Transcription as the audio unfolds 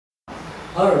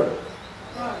her.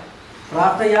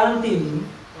 Pratayantim,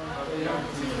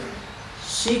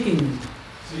 seeking.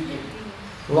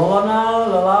 Lalana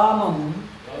lalamam,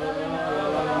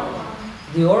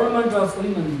 the ornament of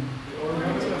women.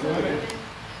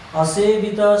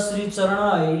 Asevita Sri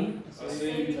Charanai,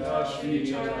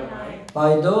 by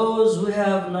those who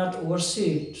have not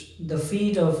worshipped the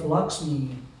feet of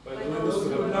Lakshmi.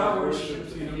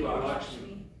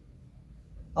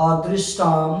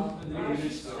 Adrishtam,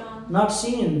 not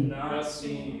seen,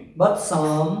 but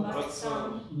some,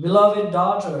 beloved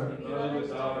daughter.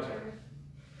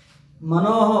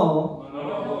 Manoho,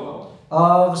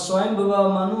 of Swayambhuva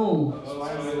Manu,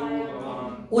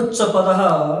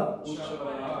 Uchchapadaha,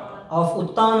 of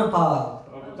Uttanapad.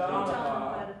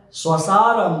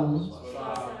 Swasaram,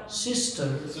 sister.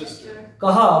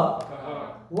 Kaha,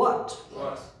 what?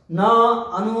 Na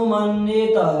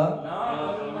anumanyeta,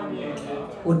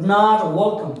 would not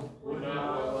welcome.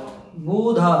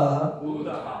 Buddha,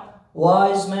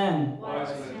 wise man,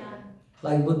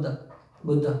 like Buddha.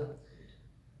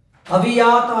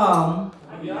 Aviyatam,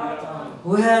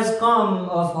 who has come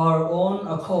of her own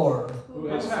accord.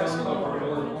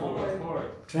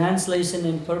 Translation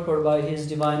and purport by His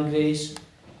Divine Grace,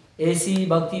 A.C.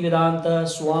 Bhaktivedanta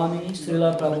Swami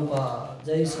Srila Prabhupada.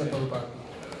 Jai Srila Prabhupada.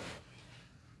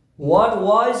 What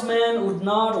wise man would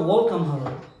not welcome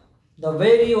her? The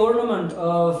very ornament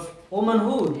of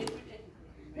womanhood,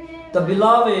 the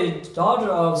beloved daughter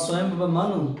of Swayambhuva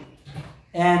Manu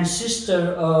and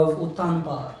sister of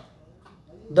Uttanapad.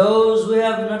 Those who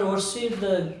have not worshipped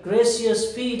the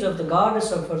gracious feet of the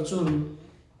goddess of fortune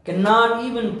cannot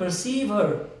even perceive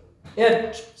her,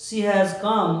 yet she has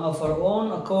come of her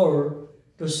own accord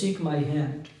to seek my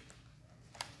hand.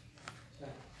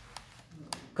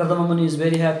 Kardama Muni is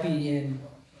very happy and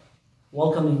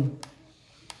welcoming.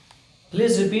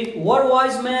 Please repeat, what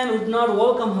wise man would not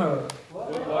welcome her?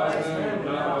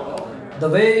 The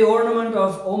very ornament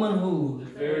of womanhood.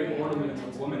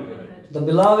 The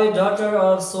beloved daughter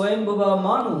of Swayambhuva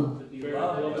Manu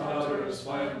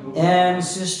and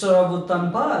sister of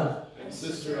Uttanapad.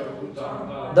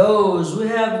 Those who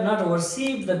have not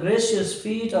worshipped the gracious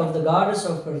feet of the goddess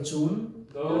of fortune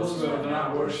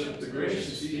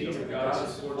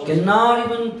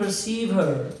cannot even perceive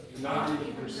her.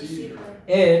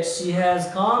 Yet she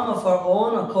has come of her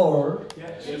own accord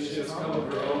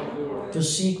to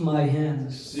seek my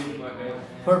hand.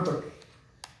 Purport.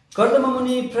 Kardama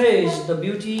Muni praised the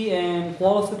beauty and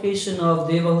qualification of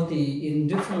Devahuti in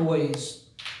different ways.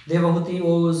 Devahuti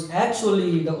was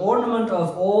actually the ornament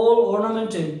of all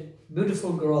ornamented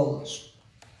beautiful girls.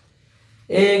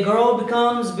 A girl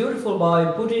becomes beautiful by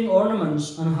putting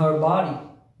ornaments on her body,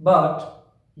 but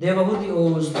Devahuti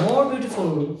was more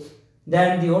beautiful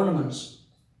than the ornaments.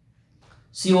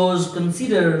 She was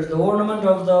considered the ornament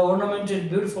of the ornamented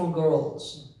beautiful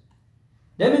girls.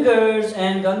 Demigods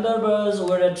and Gandharvas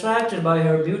were attracted by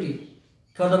her beauty.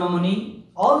 Kardama Muni,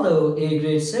 although a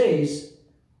great sage,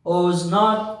 was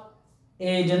not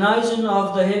a denizen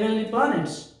of the heavenly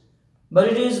planets, but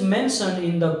it is mentioned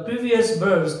in the previous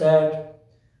verse that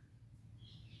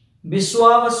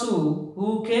Viswavasu,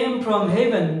 who came from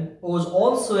heaven, was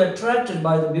also attracted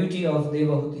by the beauty of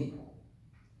Devahuti.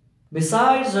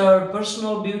 Besides her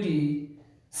personal beauty,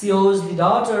 she was the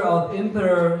daughter of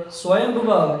Emperor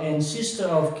Swayambhuva and sister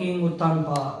of King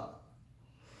Uttanapad.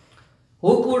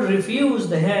 Who could refuse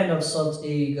the hand of such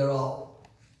a girl?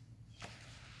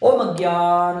 Om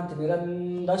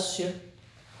Jnanatimirandasya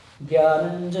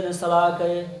Jnananjana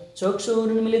Salakaya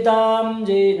Chakshurunmilitam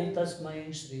Jena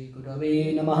Tasmai Shri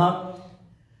Gurave Namaha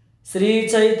Sri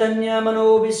Chaitanya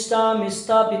Manobishtam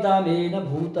Istapita Mena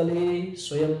Bhutale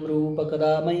Swayam Rupa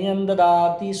Kadamayam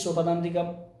Dadati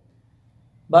Swapadantikam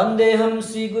Bandeham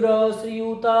Sri Guru Sri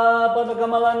Yuta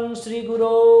Padakamalan Sri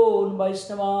Guru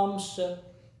Vaishnavamsha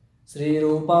Sri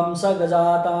Rupam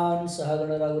Sagajatan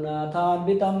Sahagana Raghunathan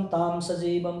Vitam Tam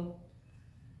Sajivam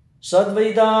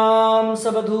Sadvaitam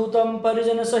Sabadhutam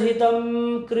Parijana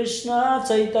Sahitam Krishna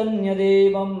Chaitanya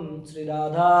Devam Sri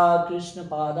Radha Krishna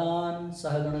Padan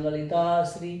Sahagana Lalita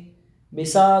Sri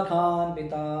Visakhan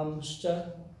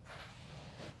Vitamscha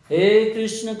He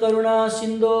Krishna Karuna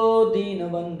Sindho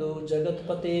Dinabandhu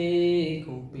Jagatpate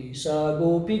Gopisa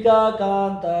Gopika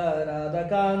Kanta Radha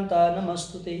Kanta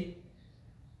Namastute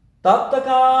Tapta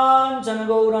Kanchana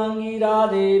Gaurangi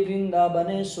Radhe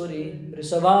Vrindavaneshwari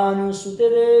Vrisavanu Sute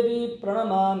Devi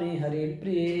Pranamami Hare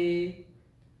Priye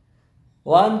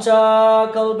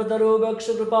Vancha Kalpataru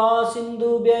Bhakshakrupa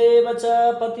Sindhu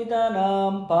Bhyevacha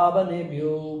Patitanam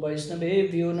Pavanebhyo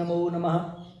Vaishnavebhyo Namo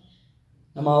Namaha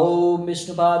Namo Om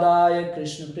Vishnupadaya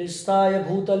Krishna Pristaya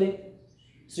Bhutale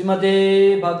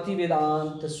Srimate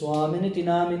Bhaktivedanta Swaminiti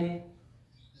Namine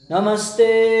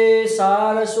Namaste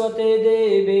Saraswate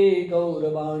Deve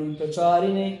Gauravani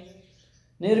Pracharine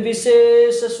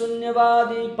Nirvishesha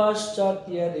Sunyavadi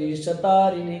Paschatya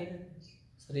Deshatarine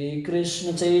Sri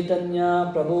Krishna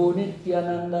Chaitanya Prabhu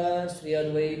Nityananda Sri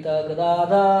Advaita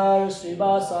Gadadhar Sri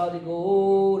Vasadi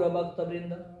Gaura Bhakta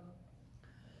Vrinda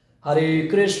Hare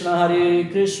Krishna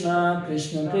Krishna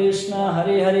Krishna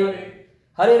Hare Hare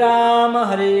Hare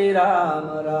Rama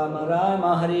Rama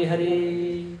Rama Hare Hare.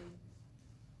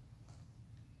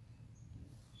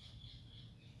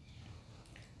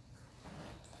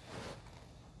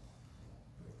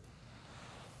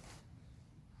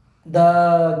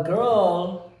 The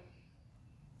girl,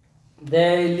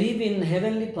 they live in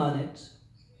heavenly planet,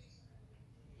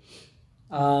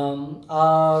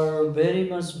 are very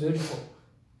much beautiful.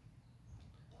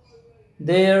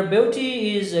 Their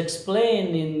beauty is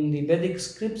explained in the Vedic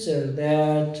scripture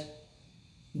that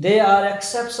they are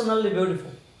exceptionally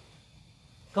beautiful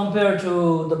compared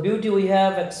to the beauty we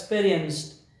have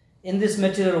experienced in this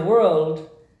material world.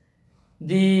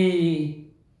 The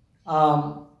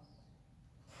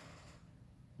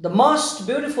most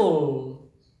beautiful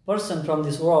person from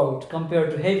this world compared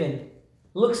to heaven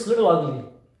looks little ugly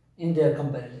in their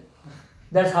comparison.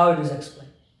 That's how it is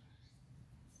explained.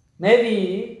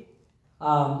 Maybe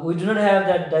we do not have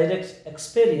that direct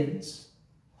experience,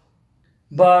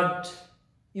 but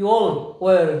you all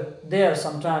were there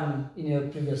sometime in your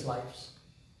previous lives.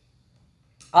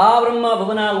 Brahma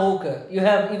Bhavana Loka, you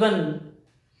have even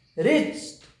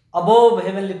reached above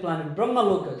heavenly planet, Brahma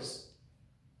Lokas,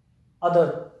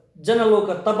 other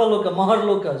Janaloka, Tapaloka,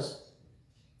 Maharlokas,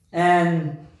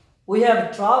 and we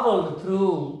have traveled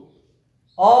through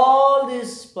all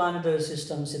these planetary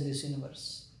systems in this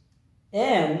universe.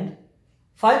 And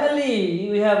finally,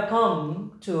 we have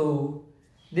come to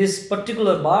this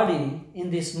particular body in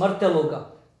this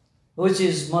Martyaloka, which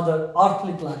is Mother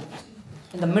Earthly planet,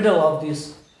 in the middle of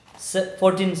these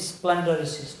 14 planetary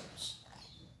systems.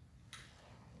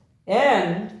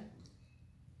 And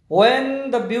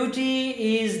when the beauty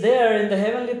is there in the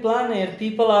heavenly planet,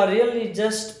 people are really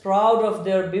just proud of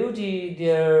their beauty,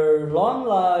 their long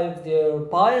life, their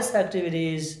pious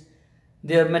activities,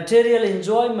 their material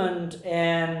enjoyment,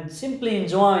 and simply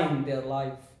enjoying their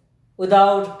life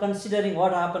without considering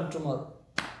what happened tomorrow.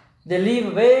 They live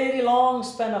a very long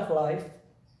span of life.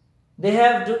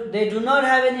 They do not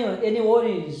have any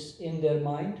worries in their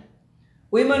mind.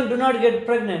 Women do not get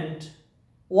pregnant.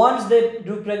 Once they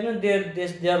do pregnant,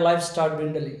 their life start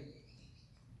dwindling.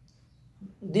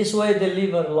 This way they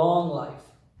live a long life.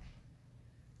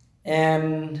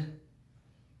 And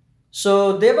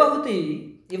so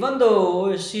Devahuti, even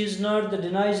though she is not the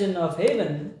denizen of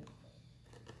heaven,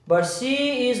 but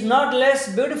she is not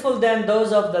less beautiful than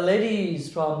those of the ladies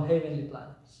from heavenly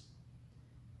planets.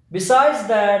 Besides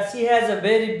that, she has a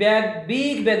very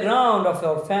big background of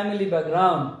her family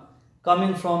background,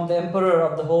 coming from the emperor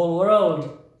of the whole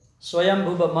world,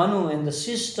 Swayambhuva Manu, and the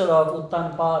sister of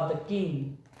Uttanapad, the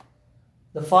king,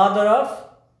 the father of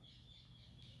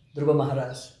Dhruva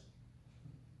Maharaj.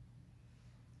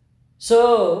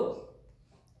 So,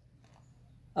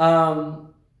 and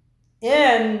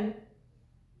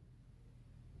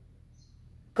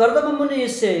Kardama Muni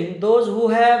is saying, those who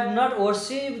have not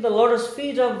worshipped the lotus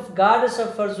feet of goddess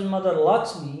of Virgin Mother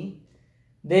Lakshmi,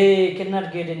 they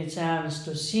cannot get any chance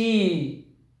to see,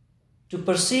 to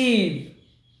perceive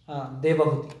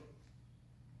Devahuti.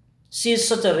 She is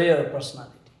such a rare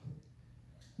personality.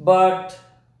 But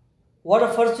what a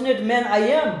fortunate man I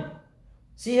am.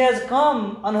 She has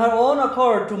come on her own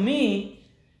accord to me,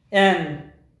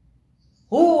 and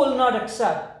who will not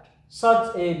accept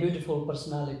such a beautiful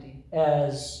personality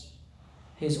as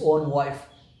his own wife?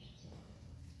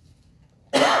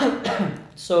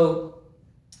 So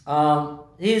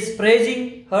he is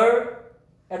praising her.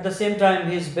 At the same time,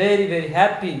 he is very, very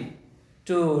happy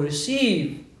to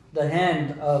receive the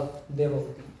hand of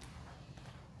Devahuti.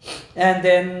 And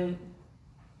then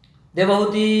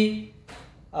Devahuti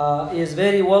is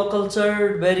very well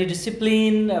cultured, very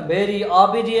disciplined, very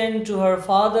obedient to her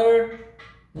father.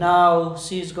 Now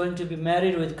she is going to be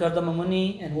married with Kardama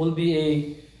Muni and will be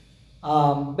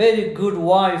a very good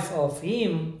wife of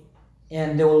him,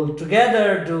 and they will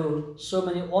together do so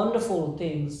many wonderful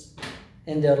things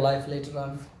in their life later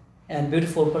on. And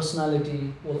beautiful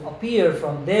personality will appear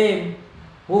from them,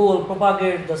 who will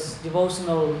propagate this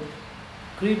devotional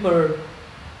creeper,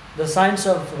 the science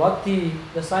of bhakti,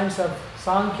 the science of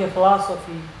Sankhya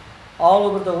philosophy all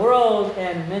over the world,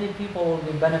 and many people will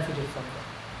be benefited from that.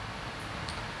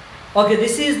 Okay,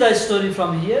 this is the story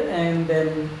from here, and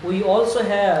then we also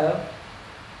have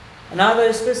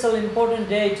Another special important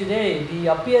day today, the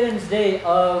appearance day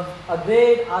of a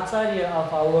great Acharya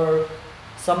of our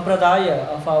Sampradaya,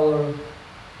 of our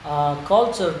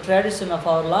culture, tradition, of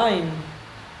our line.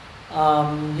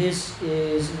 His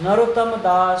is Narottama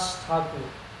Das Thakur.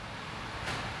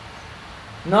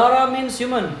 Nara means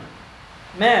human,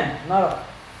 man, Nara.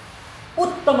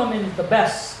 Uttama means the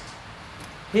best.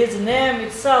 His name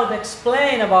itself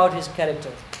explains about his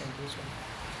character.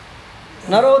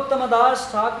 Narottama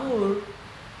Das Thakur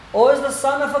was the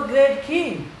son of a great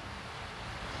king.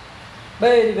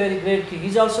 Very, very great king. He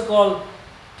is also called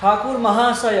Thakur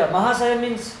Mahasaya. Mahasaya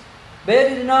means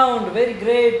very renowned, very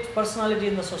great personality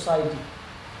in the society.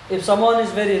 If someone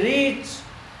is very rich,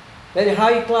 very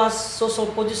high class social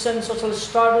position, social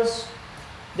status,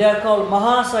 they are called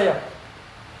Mahasaya.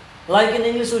 Like in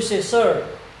English we say sir.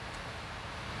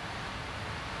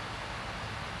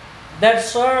 That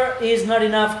sir is not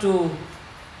enough to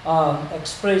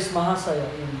express Mahasaya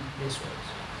in these words.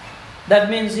 That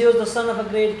means he was the son of a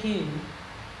great king.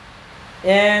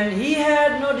 And he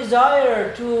had no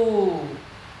desire to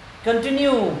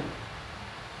continue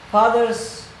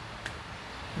father's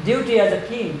duty as a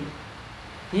king.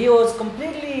 He was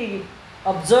completely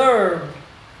absorbed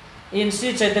in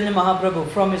Sri Chaitanya Mahaprabhu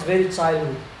from his very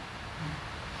childhood.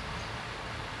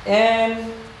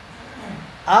 And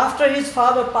after his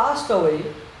father passed away,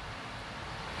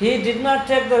 he did not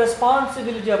take the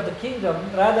responsibility of the kingdom.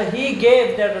 Rather, he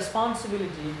gave that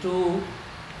responsibility to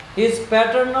his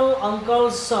paternal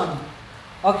uncle's son.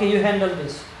 Okay, you handle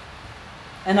this.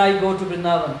 And I go to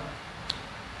Vrindavan.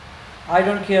 I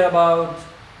don't care about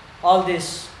all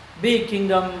this big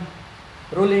kingdom,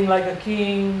 ruling like a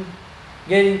king,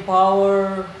 getting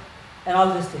power, and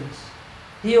all these things.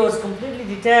 He was completely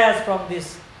detached from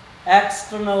this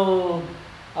external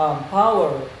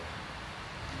power.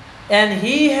 And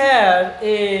he had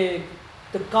the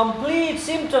complete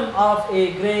symptom of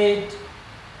a great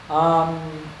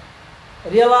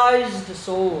realized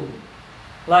soul,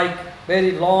 like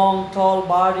very long, tall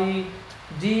body,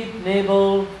 deep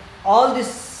navel. All these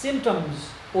symptoms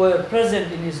were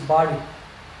present in his body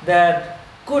that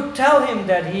could tell him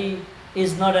that he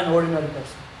is not an ordinary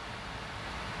person.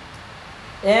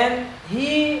 And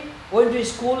he went to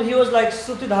school, he was like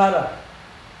Srutidhara.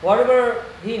 Whatever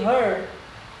he heard,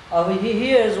 he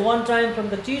hears one time from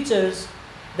the teachers,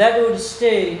 that would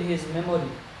stay in his memory.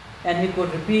 And he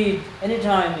could repeat any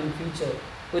time in future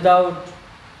without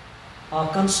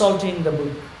consulting the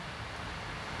book,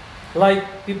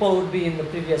 like people would be in the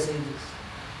previous ages.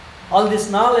 All this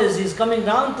knowledge is coming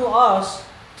down to us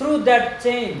through that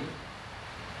chain.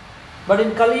 But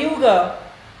in Kali Yuga,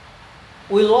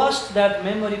 we lost that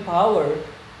memory power,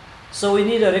 so we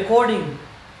need a recording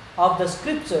of the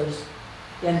scriptures,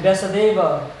 and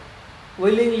Vyasadeva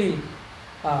willingly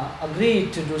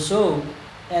agreed to do so,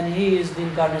 and he is the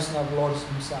incarnation of Lord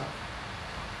himself.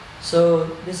 So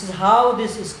this is how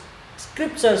these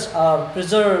scriptures are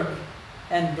preserved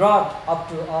and brought up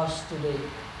to us today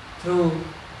through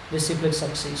disciplic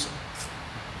succession.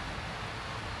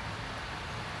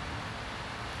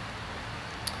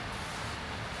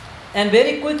 And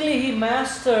very quickly he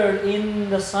mastered in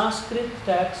the Sanskrit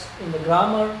text, in the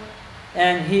grammar,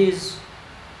 and his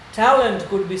talent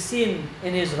could be seen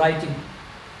in his writing.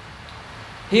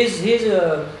 His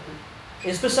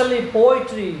especially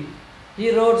poetry,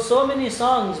 he wrote so many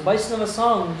songs, Vaishnava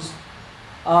songs,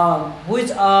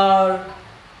 which are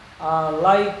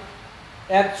like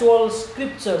actual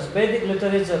scriptures, Vedic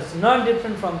literatures, not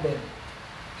different from them.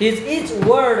 Each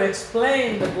word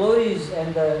explained the glories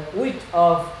and the wit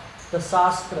of the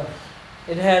Shastra.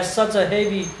 It has such a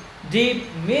heavy, deep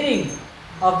meaning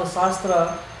of the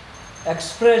Shastra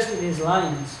expressed in his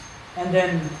lines. And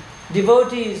then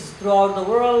devotees throughout the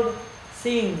world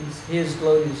sings his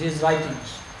glories, his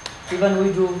writings. Even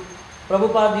we do.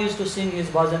 Prabhupada used to sing his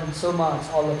bhajan so much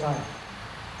all the time.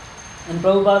 And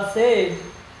Prabhupada said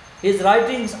his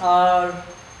writings are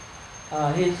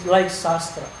like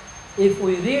Shastra. If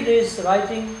we read his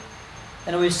writing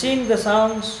and we sing the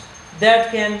songs,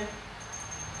 that can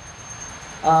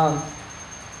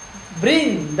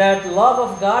bring that love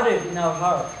of Godhead in our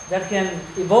heart, that can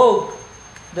evoke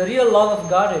the real love of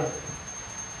Godhead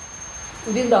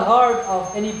within the heart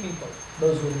of any people,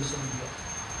 those who listen here.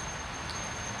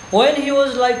 When he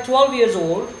was like 12 years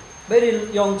old, very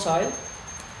young child,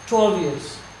 12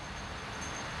 years,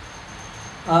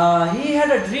 he had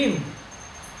a dream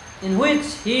in which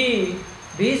he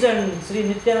visioned Sri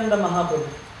Nityananda Mahaprabhu,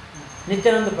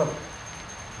 Nityananda Prabhu.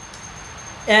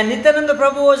 And Nityananda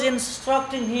Prabhu was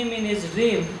instructing him in his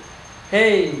dream,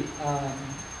 hey,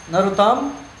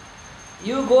 Narottam,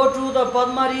 you go to the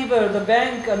Padma river, the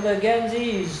bank and the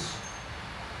Ganges,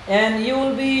 and you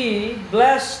will be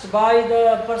blessed by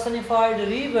the personified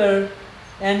river,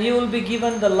 and you will be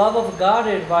given the love of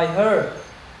Godhead by her.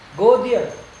 Go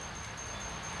there.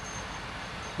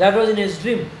 That was in his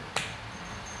dream.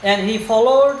 And he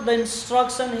followed the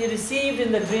instruction he received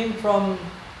in the dream from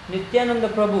Nityananda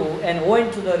Prabhu and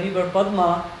went to the river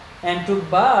Padma and took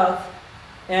bath.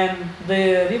 And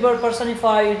the river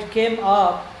personified came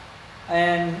up,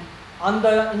 and on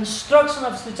the instruction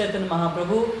of Sri Chaitanya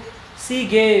Mahaprabhu, she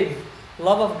gave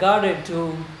love of Godhead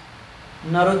to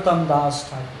Narottam Das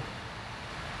Thakur.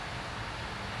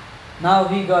 Now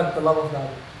he got the love of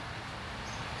Godhead.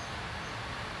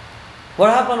 What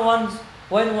happened once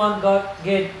when one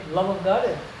get love of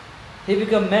Godhead? He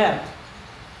become mad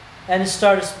and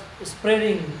starts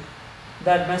spreading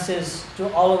that message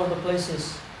to all over the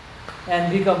places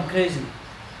and become crazy.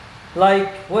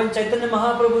 Like when Chaitanya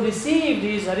Mahaprabhu received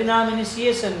his Harinam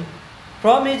initiation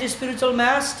from his spiritual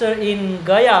master in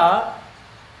Gaya,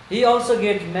 he also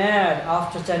get mad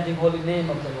after chanting holy name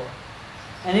of the Lord.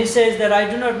 And he says that I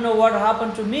do not know what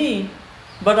happened to me,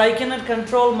 but I cannot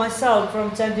control myself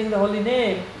from chanting the holy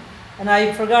name, and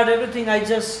I forgot everything.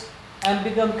 I'm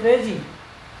become crazy.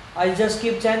 I just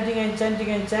keep chanting and chanting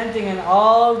and chanting, and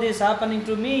all this happening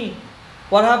to me.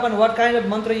 What happened? What kind of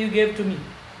mantra you gave to me?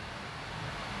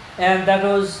 And that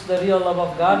was the real love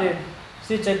of Godhead.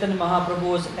 Sri Chaitanya Mahaprabhu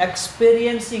was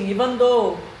experiencing, even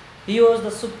though he was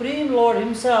the Supreme Lord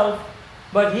himself,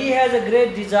 but he has a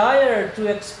great desire to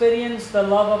experience the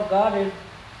love of Godhead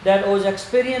that was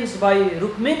experienced by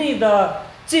Rukmini, the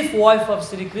chief wife of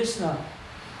Sri Krishna.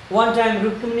 One time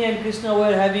Rukmini and Krishna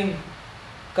were having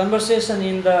conversation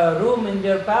in the room in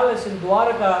their palace in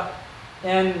Dwarka,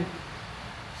 and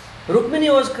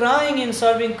Rukmini was crying in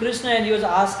serving Krishna, and he was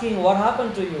asking, what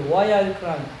happened to you? Why are you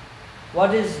crying?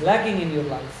 What is lacking in your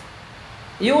life?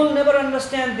 You will never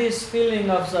understand this feeling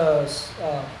of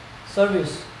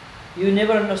service. You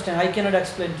never understand. I cannot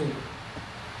explain to you.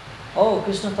 Oh,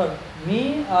 Krishna thought,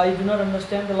 me? I do not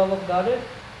understand the love of Godhead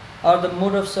or the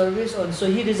mood of service. And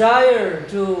so he desired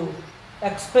to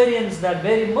experience that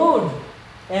very mood.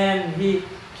 And he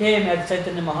came at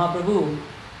Chaitanya Mahaprabhu.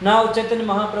 Now Chaitanya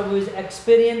Mahaprabhu is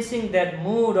experiencing that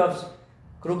mood of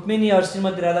Rukmini or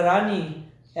Srimati Radharani,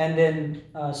 and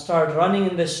then start running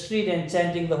in the street and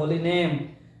chanting the holy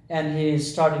name, and he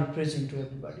is starting preaching to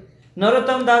everybody.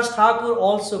 Narottam Das Thakur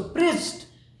also preached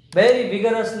very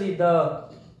vigorously the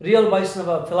real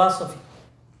Vaishnava philosophy.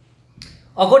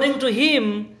 According to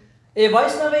him, a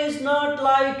Vaishnava is not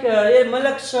like a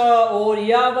Malaksha or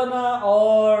Yavana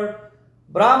or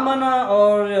Brahmana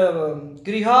or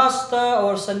Grihastha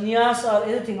or Sannyasa or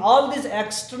anything. All these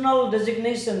external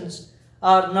designations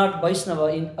are not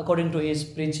Vaishnava according to his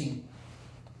preaching.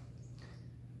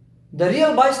 The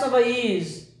real Vaishnava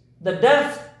is the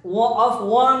depth of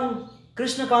one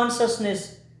Krishna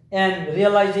consciousness and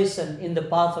realization in the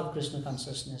path of Krishna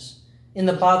consciousness, in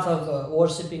the path of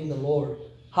worshipping the Lord.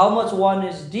 How much one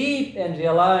is deep and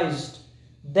realized,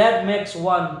 that makes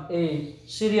one a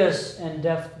serious and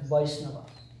depth Vaishnava.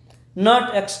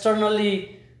 Not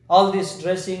externally, all these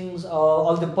dressings,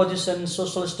 all the positions,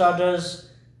 social status,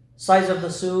 size of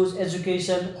the shoes,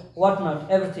 education, whatnot,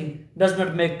 everything does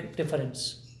not make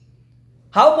difference.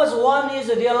 How much one is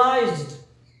realized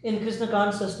in Krishna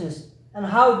consciousness and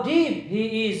how deep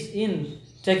he is in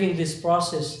taking this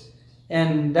process,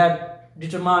 and that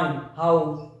determine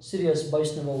how serious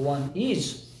Vaishnava one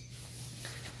is.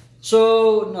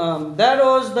 So that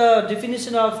was the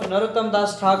definition of Narottam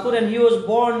Das Thakur, and he was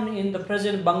born in the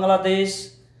present Bangladesh.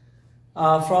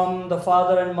 From the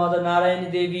father and mother.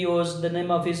 Narayani Devi was the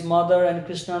name of his mother, and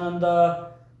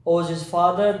Krishnananda was his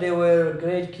father. They were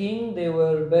great king. They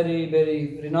were very,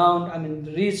 very renowned,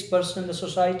 rich person in the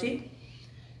society.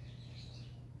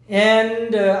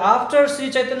 And after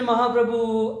Sri Chaitanya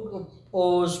Mahaprabhu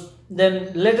was,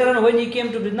 then later on when he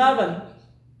came to Vrindavan,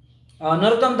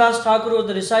 Narottam Das Thakur was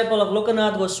the disciple of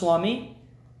Lokanath Goswami,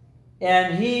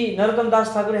 and Narottam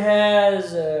Das Thakur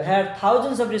has had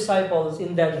thousands of disciples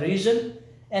in that region,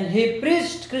 and he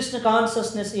preached Krishna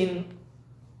consciousness in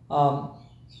Jagannathpuri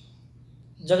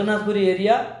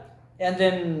area, and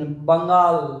then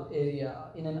Bengal area,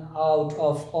 in and out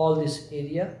of all this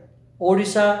area,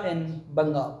 Odisha and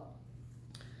Bengal.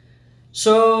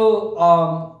 So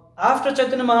after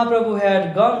Chaitanya Mahaprabhu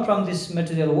had gone from this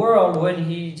material world, when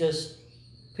he just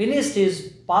finished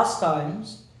his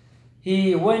pastimes,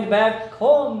 he went back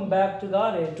home, back to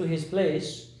Gare, to his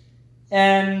place,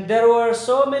 and there were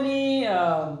so many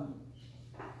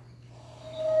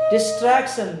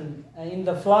distractions in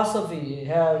the philosophy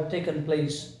had taken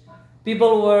place.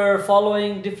 People were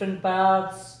following different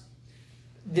paths.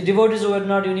 The devotees were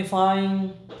not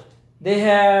unifying. They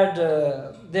had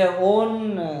their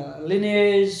own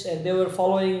lineage, and they were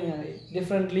following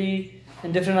differently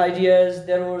and different ideas.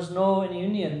 There was no any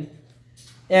union.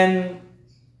 And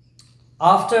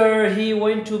after he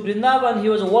went to Vrindavan, he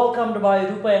was welcomed by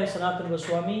Rupa and Sanatana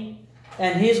Goswami.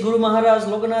 And his Guru Maharaj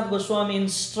Lokanath Goswami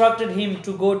instructed him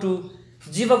to go to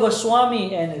Jiva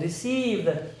Goswami and receive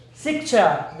the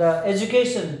Siksha, the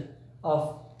education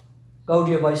of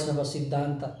Gaudiya Vaishnava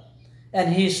Siddhanta.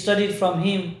 And he studied from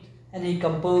him, and he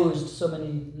composed so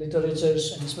many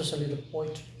literatures, and especially the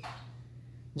poetry.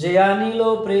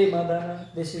 Jayanilo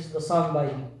Premadana, this is the song by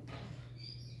him.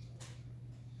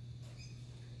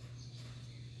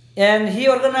 And he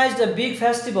organized a big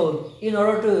festival in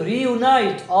order to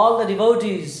reunite all the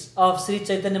devotees of Sri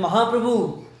Chaitanya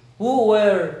Mahaprabhu who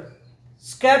were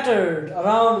scattered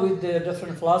around with their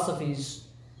different philosophies.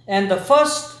 And the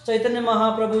first Chaitanya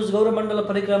Mahaprabhu's Gauramandala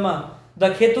Parikrama, the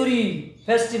Kheturi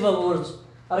festival, was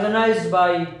organized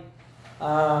by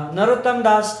Narottam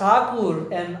Das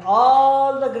Thakur, and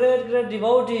all the great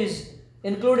devotees,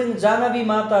 including Janavi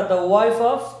Mata, the wife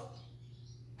of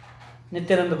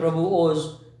Nityananda Prabhu,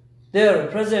 was there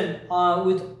present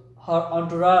with her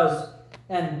entourage,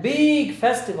 and big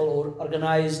festival were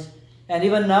organized, and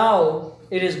even now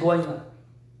it is going on.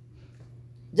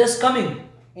 Just coming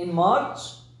in March,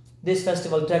 this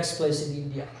festival takes place in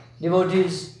India.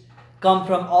 Devotees come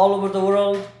from all over the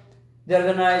world. They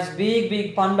organize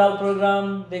big pandal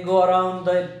program. They go around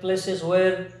the places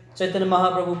where Chaitanya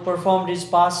Mahaprabhu performed his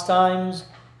pastimes,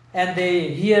 and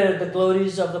they hear the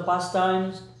glories of the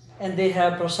pastimes, and they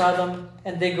have prasadam,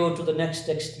 and they go to the next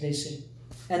destination.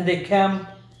 And they camp,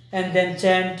 and then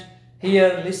chant,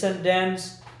 hear, listen,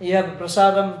 dance. You have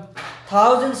prasadam.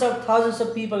 Thousands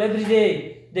of people every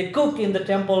day. They cook in the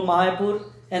temple Mayapur,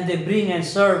 and they bring and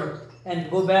serve, and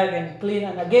go back and clean,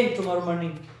 and again tomorrow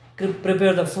morning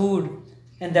prepare the food,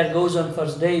 and that goes on for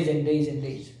days and days and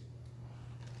days.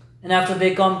 And after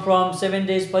they come from 7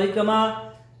 days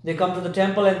parikrama, they come to the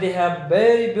temple, and they have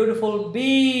very beautiful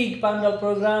big pandal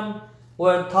program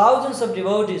where thousands of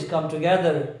devotees come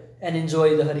together and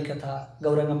enjoy the Harikatha,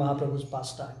 Gauranga Mahaprabhu's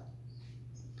pastime.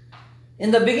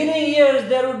 In the beginning years,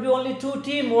 there would be only two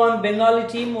teams, one Bengali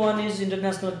team, one is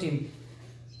international team.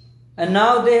 And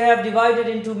now they have divided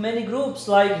into many groups,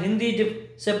 like Hindi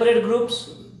separate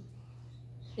groups,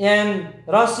 and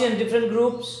Russian different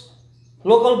groups,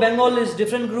 local Bengalis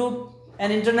different group,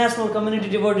 and international community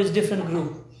devotees different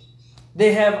group.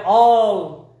 They have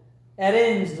all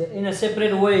arranged in a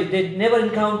separate way. They never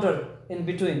encounter in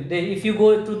between. If you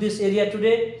go to this area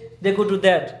today, they go to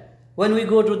that. When we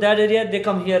go to that area, they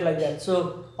come here like that.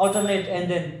 So alternate, and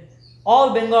then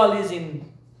all Bengal is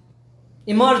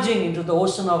emerging into the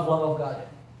ocean of love of God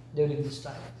during this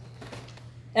time.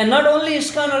 And not only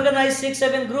ISKCON organized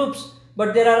 6-7 groups,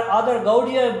 but there are other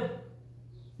Gaudiya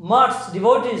mats,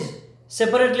 devotees,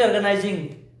 separately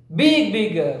organizing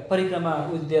big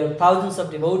parikrama with their thousands of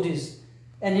devotees.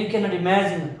 And you cannot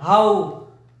imagine how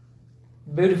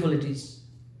beautiful it is.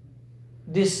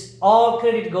 This all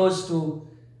credit goes to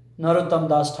Narottam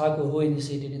Das Thakur, who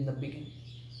initiated in the beginning.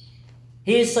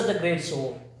 He is such a great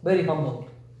soul, very humble.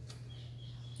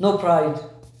 No pride,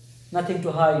 nothing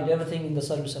to hide, everything in the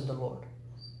service of the Lord.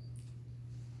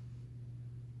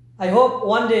 I hope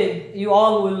one day you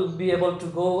all will be able to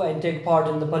go and take part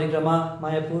in the Parikrama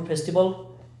Mayapur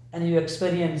festival, and you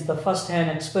experience the first-hand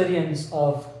experience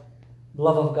of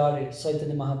love of God,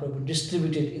 Chaitanya Mahaprabhu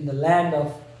distributed in the land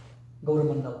of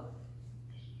Gauramandala.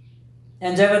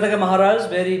 And Jagataka Maharaj,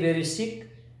 very sick.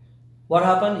 What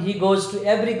happened? He goes to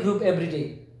every group every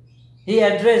day. He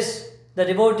addressed the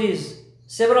devotees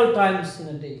several times in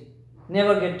a day.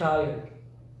 Never get tired.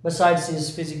 Besides his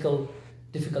physical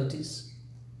difficulties.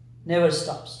 Never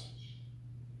stops.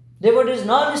 Devotees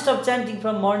non-stop chanting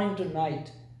from morning to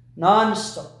night.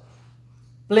 Non-stop.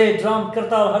 Play drum,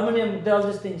 kirtal, harmonium, all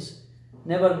these things.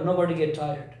 Nobody get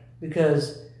tired.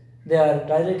 Because they are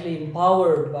directly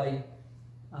empowered by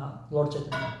Lord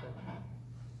Chaitanya.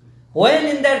 When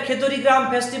in that Kheturigram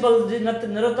festival,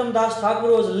 Narottam Das Thakur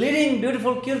was leading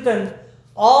beautiful kirtan,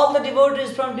 all the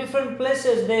devotees from different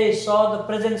places, they saw the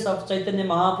presence of Chaitanya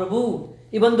Mahaprabhu,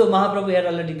 even though Mahaprabhu had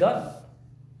already gone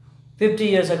 50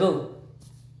 years ago.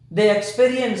 They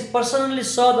experienced, personally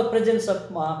saw the presence of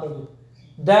Mahaprabhu.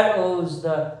 That was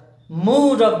the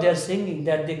mood of their singing,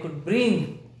 that they could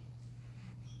bring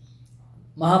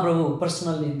Mahaprabhu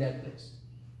personally in that place.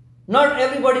 Not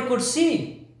everybody could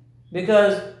see,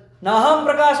 because Naham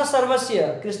Prakasha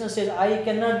Sarvasya, Krishna says, I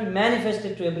cannot be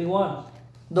manifested to everyone,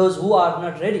 those who are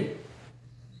not ready.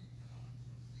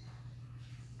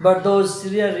 But those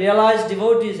realized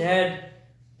devotees had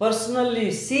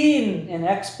personally seen and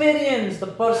experienced the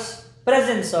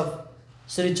presence of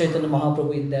Sri Chaitanya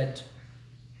Mahaprabhu in that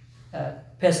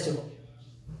festival.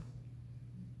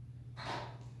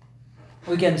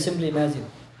 We can simply imagine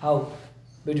how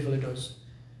beautiful it was.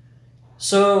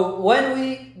 So when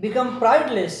we become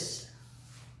prideless,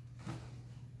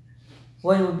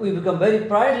 when we become very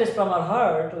prideless from our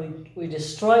heart, we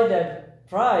destroy that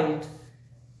pride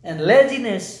and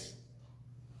laziness,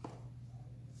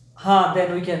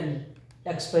 then we can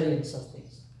experience such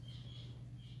things.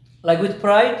 Like with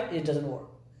pride, it doesn't work.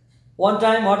 One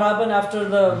time, what happened after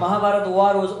the Mahabharata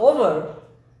war was over,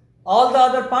 all the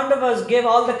other Pandavas gave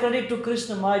all the credit to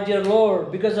Krishna. My dear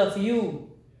Lord, because of you,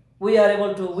 we are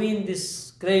able to win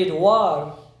this great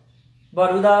war.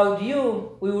 But without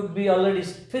you, we would be already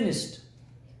finished.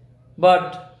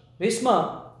 But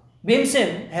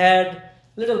Bhimsen had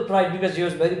little pride because he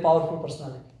was very powerful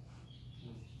personality.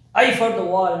 I fought the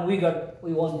war and we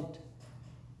won it.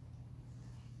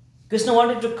 Krishna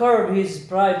wanted to curb his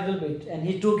pride a little bit, and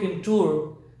he took him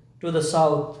tour to the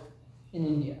south in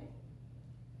India.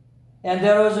 And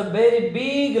there was a very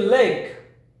big lake,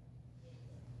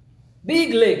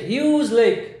 huge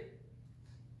lake.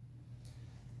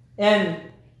 And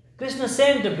Krishna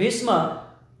sent Bhimsen,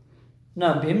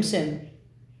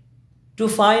 to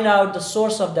find out the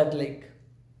source of that lake.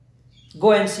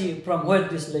 Go and see from where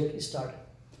this lake started.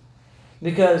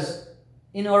 Because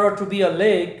in order to be a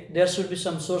lake, there should be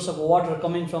some source of water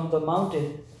coming from the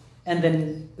mountain and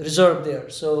then reserved there.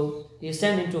 So he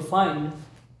sent him to find.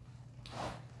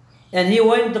 And he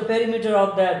went the perimeter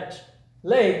of that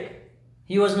lake.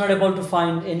 He was not able to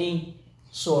find any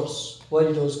source where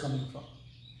it was coming from.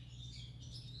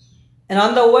 And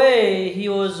on the way, he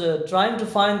was trying to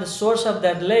find the source of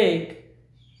that lake.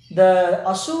 The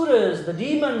asuras, the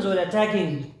demons, were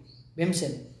attacking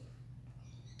Bhimsen.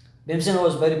 Bhimsen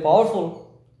was very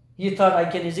powerful. He thought, I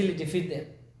can easily defeat them.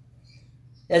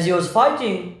 As he was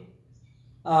fighting,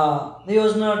 he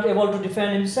was not able to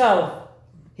defend himself.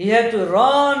 He had to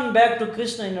run back to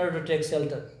Krishna in order to take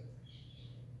shelter.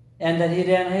 And then he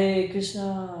ran, hey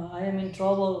Krishna, I am in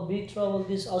trouble, big trouble.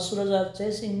 These asuras are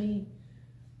chasing me.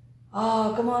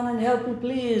 Come on and help me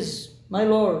please, my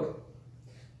Lord.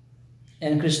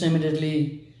 And Krishna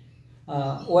immediately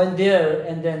went there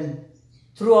and then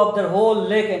threw up the whole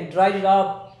lake and dried it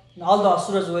up. And all the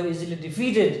asuras were easily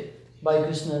defeated by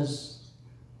Krishna's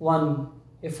one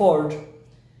effort.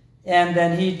 And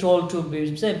then he told to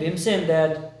Bhimsen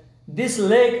that this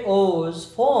lake was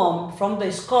formed from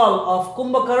the skull of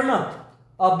Kumbhakarna,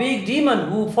 a big demon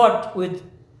who fought with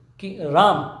King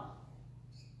Ram.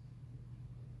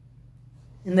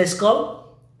 In the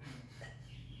skull,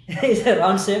 it's a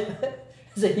round shape,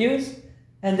 it's a huge,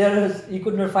 and he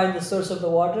could not find the source of the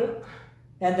water.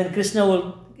 And then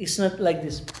Krishna it's not like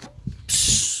this.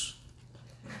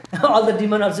 All the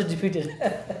demons also defeated.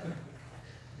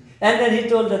 And then he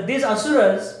told that these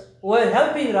asuras were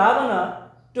helping Ravana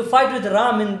to fight with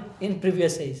Ram in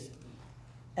previous days.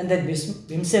 And then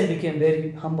Bhimsen became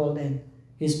very humble and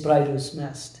his pride was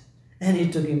smashed. And he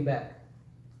took him back.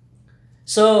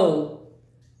 So,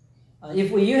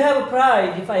 if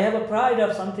I have a pride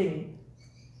of something,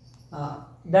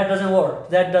 that doesn't work.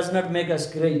 That does not make us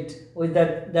great. With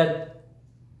that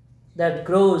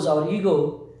grows our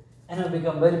ego and we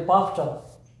become very puffed up.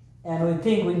 And we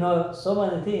think we know so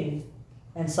many things.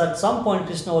 And so at some point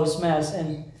Krishna will smash,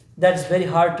 and that's very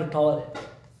hard to tolerate.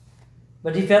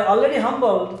 But if you are already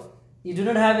humbled, you do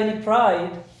not have any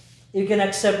pride, you can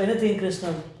accept anything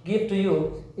Krishna give to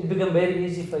you. It becomes very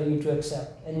easy for you to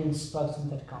accept any instruction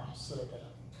that comes later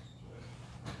on.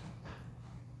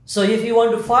 So if you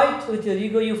want to fight with your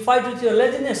ego, you fight with your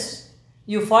laziness.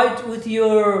 You fight with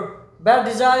your bad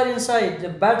desire inside. The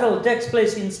battle takes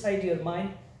place inside your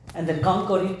mind, and then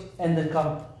conquer it, and then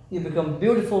come. You become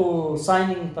beautiful,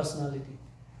 shining personality.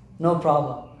 No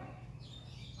problem.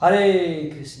 Hare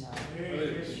Krishna.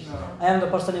 Hare Krishna. I am the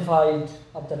personified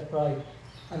of that pride.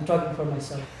 I'm talking for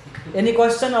myself. Any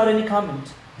question or any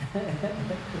comment?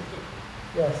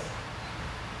 Yes.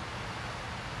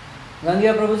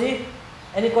 Gangya Prabhuji,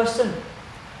 any question?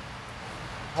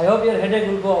 I hope your headache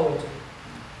will go away.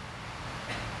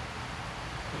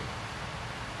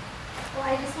 Well,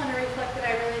 I just want to reflect that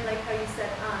I really like how you said,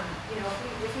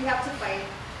 if we have to fight,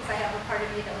 because I have a part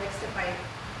of me that likes to fight,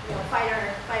 fight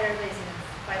our laziness,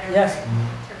 fight our Yes. pride, and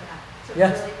turn that to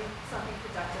Yes. really be something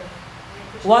productive.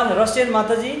 One Russian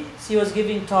Mataji, she was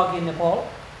giving talk in Nepal.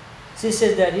 She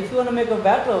said that if you want to make a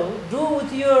battle, do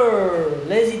with your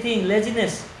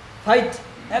laziness. Fight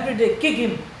every day, kick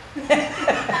him.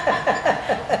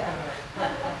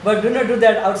 But do not do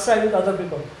that outside with other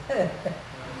people.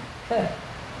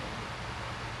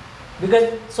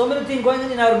 Because so many things going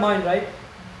on in our mind, right?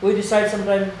 We decide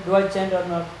sometimes, do I chant or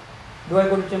not? Do I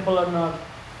go to temple or not?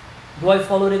 Do I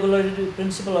follow regularity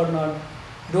principle or not?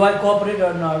 Do I cooperate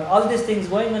or not? All these things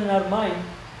going on in our mind.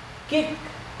 Kick,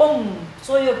 boom,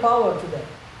 show your power to that.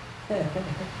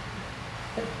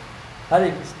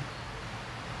 Hare Krishna.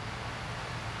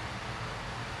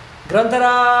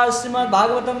 Granthara Srimad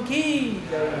Bhagavatam ki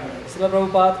jai. Srila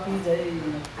Prabhupada ki jai.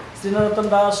 Sri Narottam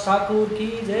Das Thakur ki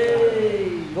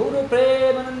jai. Gaura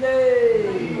Premanande.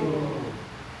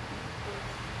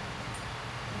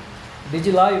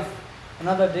 Busy life,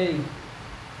 another day.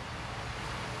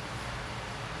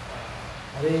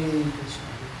 Hare Krishna,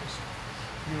 Hare Krishna.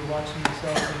 You were watching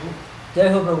yourself and Jai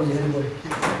Ho Prabhuji, Hare Bol.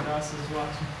 Kirtan Yajna is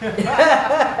watching.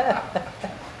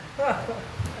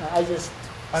 I just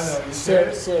I know, you shared,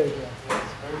 it? yeah. Yes,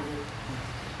 very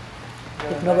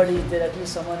good. If nobody is there, at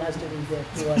least someone has to be there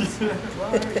to watch.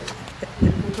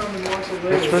 People come and watch it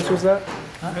later. Which verse was that?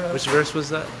 Huh? Which verse was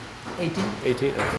that? 18. 18. Okay.